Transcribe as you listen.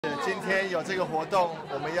今天有这个活动，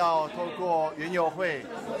我们要透过园游会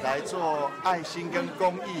来做爱心跟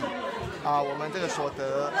公益我们这个所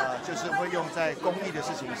得就是会用在公益的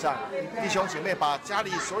事情上。弟兄姐妹把家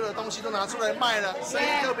里所有的东西都拿出来卖了，生意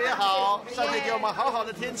特别好，上帝给我们好好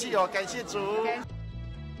的天气哦，感谢主。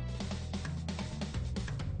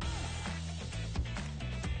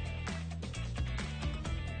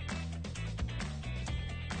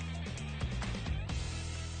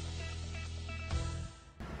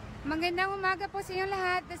Magandang umaga po sa inyong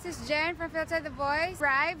lahat. This is Jen from Filter the Voice.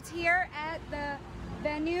 Arrived here at the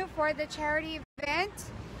venue for the charity event.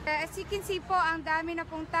 As you can see po, ang dami na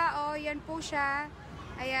pong tao. Yan po siya.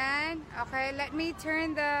 Ayan. Okay, let me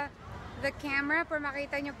turn the camera para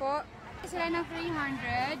makita nyo po. Sila ng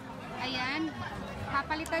 300. Ayan.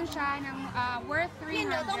 Papalitan siya ng worth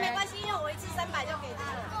 300.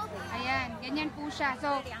 Ayan, ganyan po siya.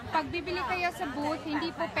 So, pag bibili kayo sa booth, hindi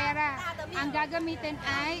po pera. Ang gagamitin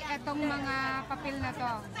ay itong mga papel na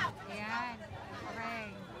to. Ayan.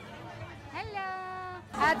 Okay. Hello!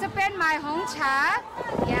 To pen my Hong Cha.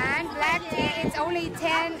 Ayan, black tea. It's only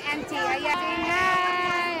 10 NT. Ayan.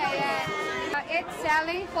 Hi! Ayan. It's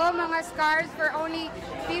selling po mga scarves for only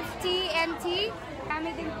 50 NT.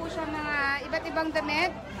 Kami din po siya mga iba't ibang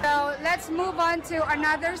damit. So, let's move on to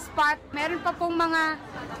another spot. Meron pa pong mga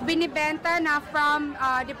binibenta na from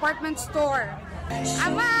department store.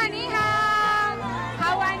 Ama, ni hao!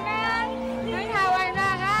 Hawan na! Hawan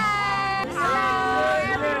na! Hi! Hello,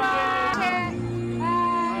 everyone!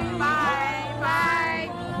 Bye! Bye!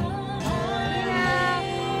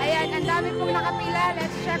 Ayan, ang dami pong nakapila.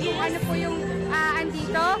 Let's check kung ano po yung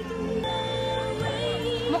andito.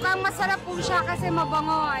 Mukhang masarap po siya kasi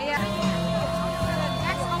mabango. Ayan.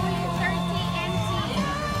 That's only 30 NT.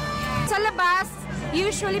 Sa labas,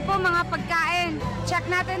 usually po mga pagkain. Check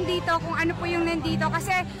natin dito kung ano po yung nandito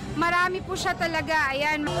kasi marami po siya talaga.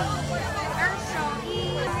 Ayan. Ito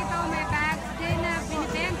may bags din na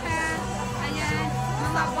binibenta. Ayan.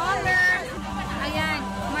 Mga ballers. Ayan.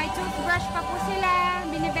 May toothbrush pa po sila.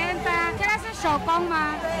 Binibenta. Kaya sa Shokong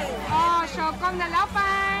ma. Oh, Shokong na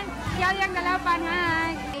laupan. Yang nalapan,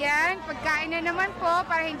 hi! Ayan, pagkain na naman po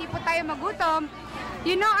para hindi po tayo magutom.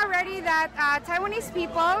 You know already that Taiwanese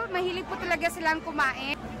people, mahilig po talaga silang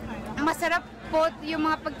kumain. Masarap po yung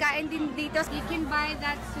mga pagkain din dito. You can buy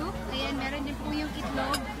that soup. Ayan, meron din po yung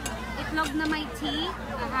itlog. Itlog na may tea,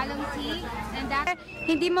 halong tea. And that,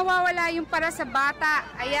 hindi mawawala yung para sa bata.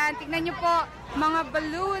 Ayan, tignan nyo po, mga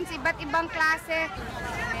balloons, iba't ibang klase.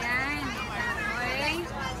 Ayan, okay.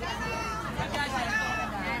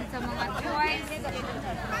 Sa mga toys.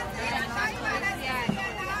 Ayan, mga toys yan.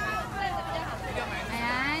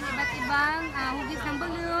 Ayan, iba't ibang hugis ng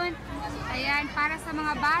balloon. Ayan, para sa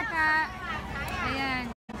mga bata.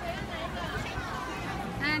 Ayan.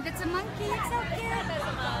 And that's a monkey. It's so cute.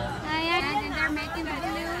 Ayan, and they're making the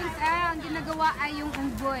balloons. Ang ginagawa ay yung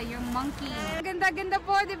unggoy, yung monkey. Ganda-ganda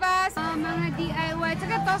po, di ba? Mga DIY.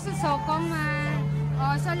 Tsaka to sa Sokong.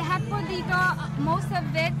 So lahat po dito, most of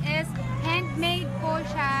it is handmade po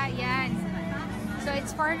siya. Yan. So it's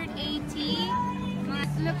 480. It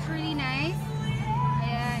looks really nice.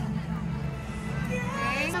 Ayan.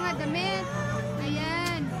 Okay. Mga damit.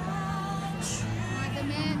 Ayan. Mga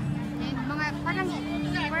damit. And mga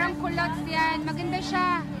parang culottes yan. Maganda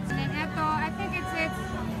siya. And ito, I think it's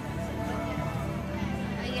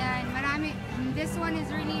ayan. Marami. This one is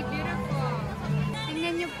really beautiful.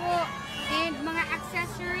 Tingnan nyo po. And mga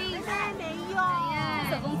accessories. Ayan.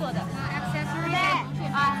 Mga accessories.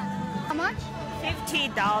 How much?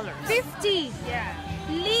 $50. 50? Yeah.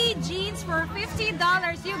 Lee jeans for $50.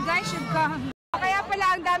 You guys should come. Kaya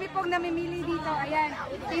pala ang dami pong namimili dito. Ayan.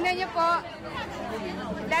 Tingnan nyo po.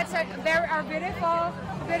 That's our beautiful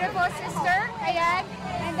sister. Ayan.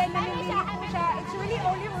 And then namimili po siya. It's really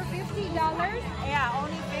only for $50. Yeah,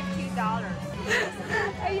 only $50.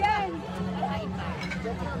 Ayan.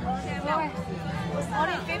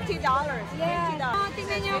 Only $50. Yeah. Oh,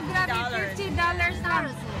 tingnan nyo, grabe, $50 na.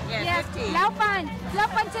 Yeah, 50. 老板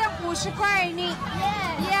这样50块你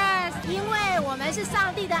Yes， 因为我们是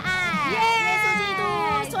上帝的爱， Yes 耶稣基督，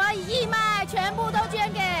所以义卖全部都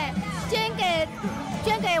捐给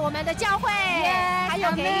我们的教会， Yes， 还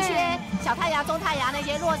有给一些小太阳、中太阳那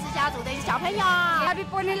些弱势家族的一些小朋友。Sabi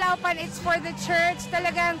po ni Laupan, it's for the church.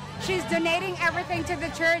 Talagang she's donating everything to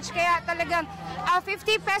the church. Kaya talagang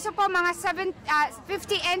 50 peso po, mga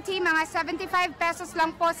 50 NT, mga 75 pesos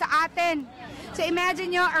lang po sa atin. So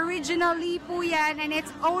imagine nyo, originally po yan, and it's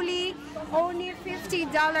only $50.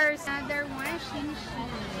 Another one,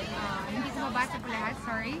 hindi ko mabasa po lahat,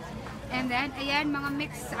 sorry. And then, ayan, mga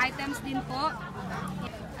mixed items din po.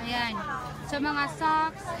 Ayan. So, mga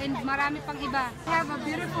socks and marami pang iba. I have a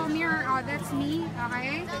beautiful mirror. Oh, that's me.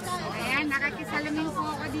 Okay? Ayan, nakakisalamin po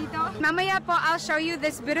ako dito. Mamaya po, I'll show you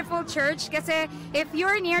this beautiful church kasi if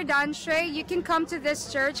you're near Tamsui, you can come to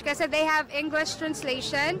this church kasi they have English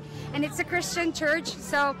translation and it's a Christian church.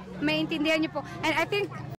 So, maintindihan niyo po. And I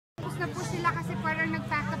think, ubus na po sila kasi parang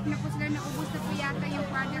nag-pack up na po sila. Naubos na po yata yung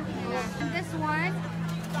product nila. And this one,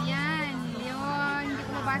 yan. Hindi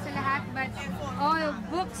ko mabasa lahat, but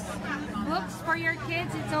books for your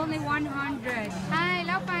kids, it's only 100. Hi,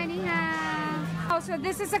 lao pani ha. Oh, so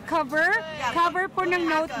this is a cover po ng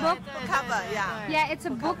notebook. Cover, yeah. Yeah, it's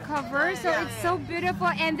a book cover, so it's so beautiful.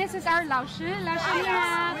 And this is our 老师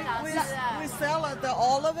哈. We sell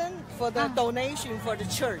all of them for the donation for the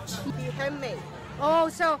church. Be handmade.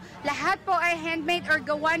 Oh, so lahat po ay handmade or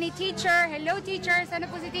gawa ni teacher. Hello, teacher. Sana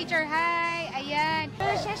po si teacher. Hi. Ayan.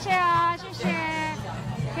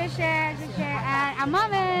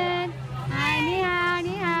 Amamen. Hi, ni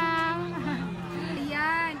hao.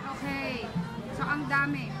 Ayan. Okay. So, ang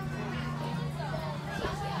dami.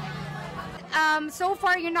 So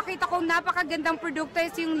far, yung nakita kong napakagandang produkto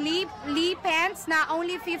is yung Lee pants na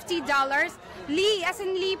only $50. Lee, as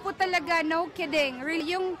in Lee po talaga, no kidding.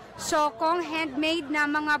 Really, yung Sokong handmade na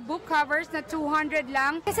mga book covers na 200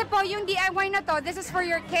 lang. Kasi po, yung DIY na to, this is for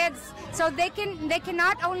your kids. So they can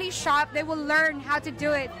not only shop, they will learn how to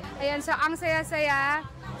do it. Ayan, so ang saya-saya.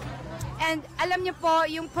 And alam niyo po,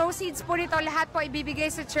 yung proceeds po nito, lahat po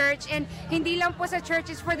ibibigay sa church. And hindi lang po sa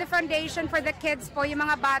church, it's for the foundation, for the kids po, yung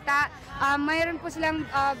mga bata. Mayroon po silang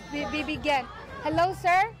bibigyan. Hello,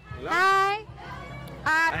 sir? Hello. Hi.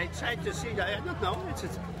 I tried to see, I don't know, it's a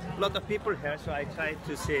lot of people here, so I tried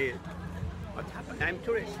to see what happened. I'm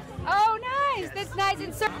tourist. Oh, nice. Yes. That's nice. And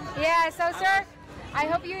sir, yeah, so sir, I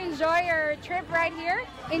hope you enjoy your trip right here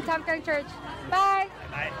in Tamkang Church. Bye.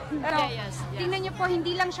 Bye. So, tingnan niyo po,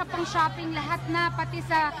 hindi lang siya pang shopping, lahat na, pati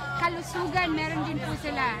sa kalusugan, meron din po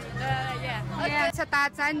sila. Yeah. Sa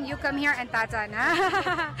Tatsan, you come here and Tatsan, ha?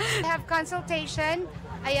 We have consultation.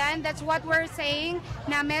 Ayan, that's what we're saying,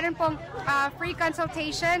 na meron pong free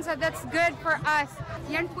consultation, so that's good for us.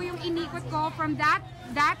 Yan po yung inikot ko from that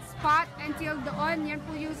spot until doon. Yan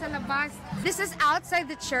po yung sa labas. This is outside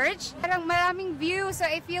the church. Parang maraming view, so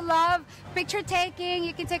if you love picture taking,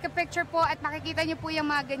 you can take a picture po at makikita niyo po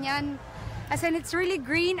yung mga ganyan. As in, it's really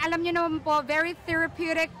green. Alam niyo naman po, very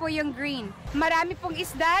therapeutic po yung green. Marami pong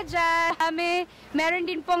isda dyan. Meron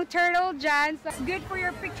din pong turtle dyan. So, it's good for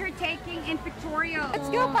your picture taking and pictorial.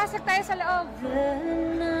 Let's go, pasok tayo sa loob.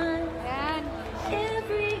 Ayan.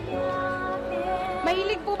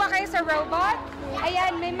 Mahilig po ba kayo sa robot?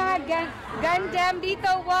 Ayan, may mga Gundam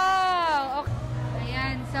dito. Wow! Okay.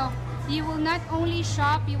 Ayan, so you will not only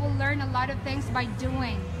shop, you will learn a lot of things by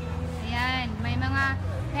doing. Ayan, may mga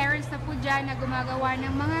parents na po dyan na gumagawa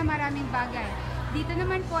ng mga maraming bagay. Dito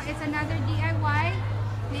naman po is another DIY.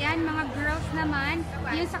 Ayan, mga girls naman.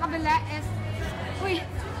 Yung sa kabila is... Uy!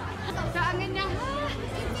 So, ang ganda.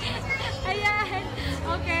 Ayan.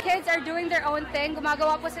 Okay. Kids are doing their own thing.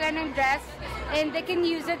 Gumagawa po sila ng dress. And they can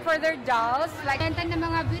use it for their dolls. Like, ganda ng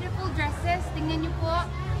mga beautiful dresses. Tingnan nyo po.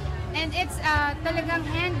 And it's talagang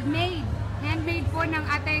handmade. Handmade po ng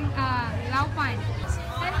ating laupan.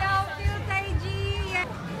 Hello, Phil Taiji!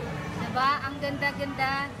 Diba? Ang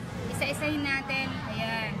ganda-ganda. Isa-isahin natin.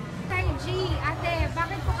 Ayan. Taiji, ate,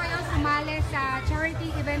 bakit po kayo sumali sa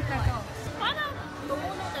charity event na to? Para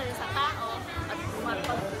tumulong na rin sa tao at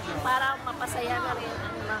para mapasaya na rin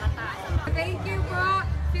ang mga tao. Thank you po,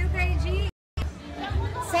 Phil Taiji.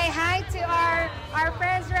 Say hi to our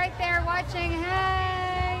friends right there watching.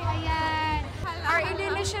 Hi! Ayan. Hello, our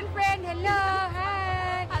Indonesian friend. Hello.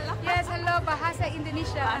 Hi. Hello. Yes, hello. Bahasa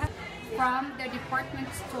Indonesia. From the department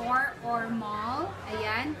store or mall.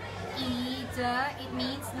 Ayan. It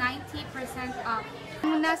means 90% off.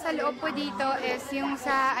 Yung nasa loob po dito is yung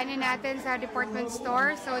sa natin sa department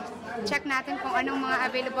store. So check natin kung anong mga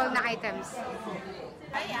available na items.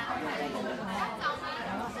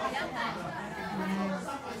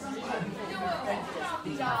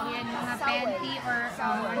 Yan, mga panty or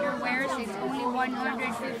underwears is only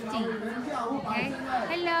 150. Okay?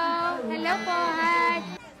 Hello! Hello po! Hi!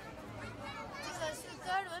 这个是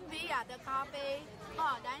哥伦比亚的咖啡，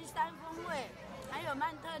蓝山风味，还有曼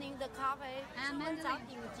特宁的咖啡，是非常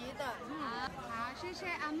顶级的。好，谢谢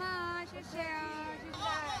阿嬷，谢谢哦，谢谢。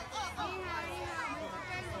你好，你好，我们这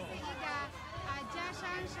边是一个家乡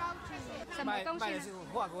烧煮，什么东西呢？卖的是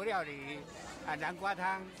法国料理南瓜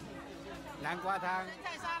汤、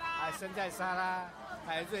生菜沙拉，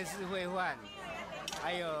还有瑞士烩饭，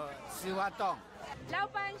还有丝花冻。老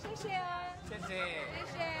板，谢谢哦。谢谢，谢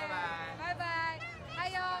谢，拜拜。拜拜。还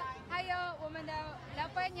还有我们的老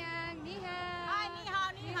板娘，你好。嗨，你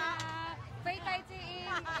好，你好。飞太子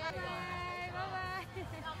英，bye-bye.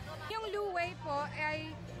 Yung luway po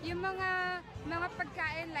ay yung mga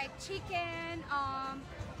pagkain like chicken,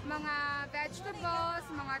 mga vegetables,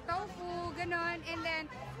 mga tofu, ganon. And then,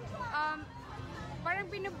 parang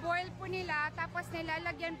binoboil po nila, tapos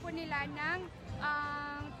nilalagyan po nila ng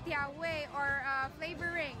tiawe or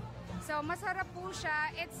flavoring. So, masarap po siya.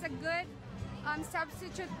 It's a good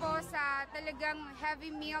substitute po sa talagang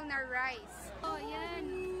heavy meal na rice. Oh, yan.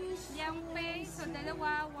 Yang pay, so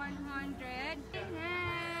dalawa, 100.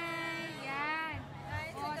 Yan.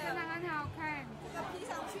 Oh, 真的很好看。这个披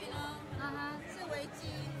上去呢，是围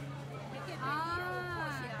巾，也可以披衣服扣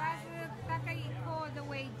起来。它可以扣的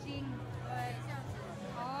围巾。对，这样子。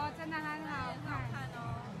哦，真的很好看。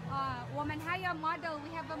我们还有 model，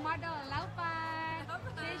 we have a model， 老板。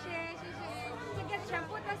谢谢谢谢。这个全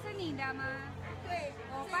部都是你的吗？对，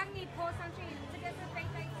我帮你泼上去。这个是飞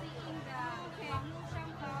在基因的，网络上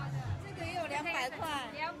播的。这个也有200块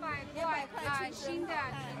，200块新的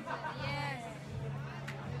裙子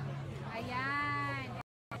 ，yes。Ayan.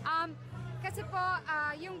 Kasi po,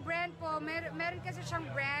 yung brand po, meron kasi siyang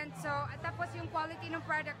brand. So, tapos yung quality ng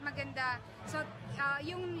product maganda. So,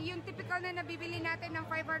 yung typical na nabibili natin ng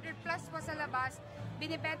 500 plus po sa labas,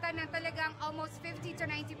 binibenta ng talagang almost 50 to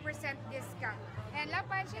 90% discount. And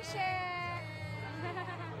lapan, share!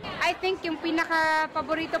 I think yung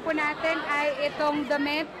pinaka-paborito po natin ay itong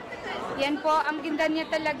damit. Yan po, ang ganda niya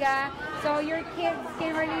talaga. So, your kids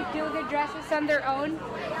can really do the dresses on their own.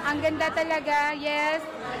 Ang ganda talaga, yes.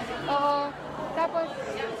 Oo. Tapos,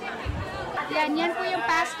 yan po yung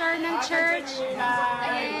pastor ng church.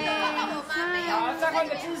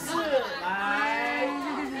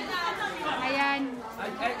 Ayan.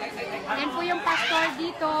 Yan po yung pastor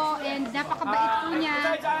dito and napakabait po niya.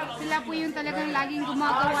 Sila po yung talagang laging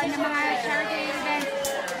gumagawa ng mga charity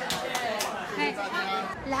events.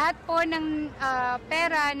 Lahat po ng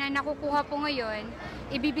pera na nakukuha po ngayon,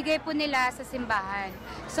 ibibigay po nila sa simbahan.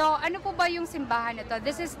 So, ano po ba yung simbahan na to?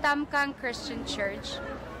 This is Tamkang Christian Church.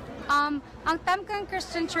 Ang Tamkang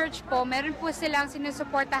Christian Church po, meron po silang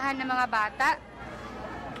sinusuportahan ng mga bata.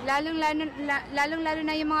 Lalong-lalo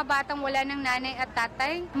na yung mga batang wala ng nanay at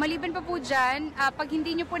tatay. Maliban pa po dyan, pag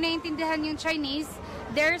hindi nyo po naiintindihan yung Chinese,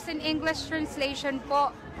 there's an English translation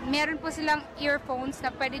po. Meron po silang earphones na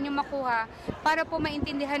pwede nyo makuha para po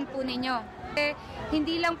maintindihan po ninyo.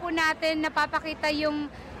 Hindi lang po natin napapakita yung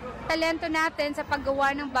talento natin sa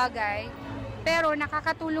paggawa ng bagay, pero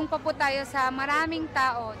nakakatulong pa po tayo sa maraming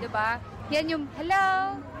tao, di ba? Yan yung,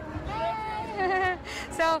 hello!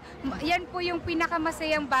 So, yan po yung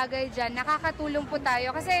pinakamasayang bagay dyan. Nakakatulong po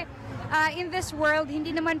tayo. Kasi, in this world,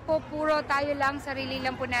 hindi naman po puro tayo lang, sarili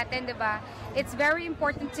lang po natin, di ba? It's very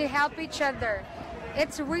important to help each other.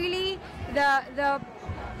 It's really the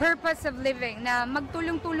purpose of living, na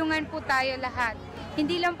magtulong-tulungan po tayo lahat.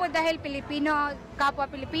 Hindi lang po dahil Pilipino, kapwa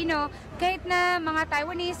Pilipino, kahit na mga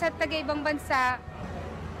Taiwanese at taga-ibang bansa,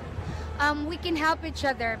 we can help each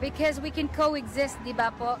other because we can coexist, di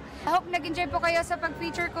ba po? I hope nag-enjoy po kayo sa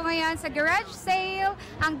pag-feature ko ngayon sa garage sale.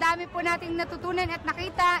 Ang dami po nating natutunan at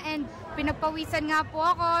nakita and pinagpawisan nga po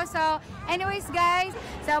ako. So, anyways guys,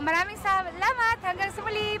 so maraming salamat. Hanggang sa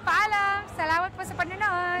muli. Paalam. Salamat po sa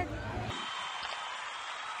panonood.